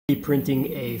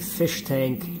Printing a fish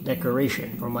tank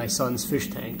decoration for my son's fish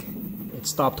tank. It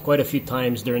stopped quite a few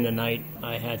times during the night.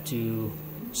 I had to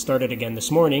start it again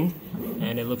this morning,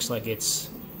 and it looks like it's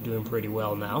doing pretty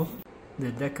well now.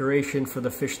 The decoration for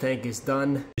the fish tank is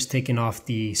done. Just taking off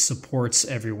the supports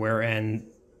everywhere, and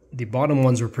the bottom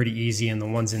ones were pretty easy and the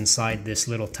ones inside this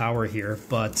little tower here,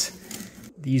 but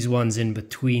these ones in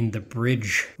between the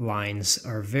bridge lines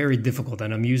are very difficult,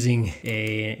 and I'm using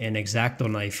an X-Acto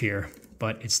knife here,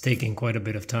 but it's taking quite a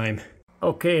bit of time.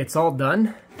 Okay, it's all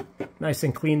done. Nice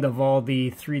and cleaned of all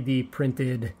the 3D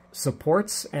printed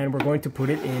supports, and we're going to put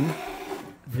it in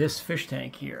this fish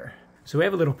tank here. So we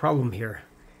have a little problem here.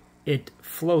 It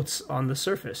floats on the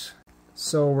surface.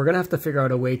 So we're gonna have to figure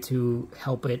out a way to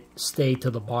help it stay to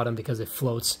the bottom because it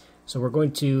floats. So we're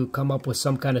going to come up with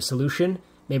some kind of solution.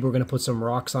 Maybe we're gonna put some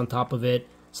rocks on top of it,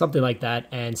 something like that,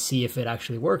 and see if it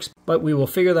actually works. But we will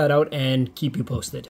figure that out and keep you posted.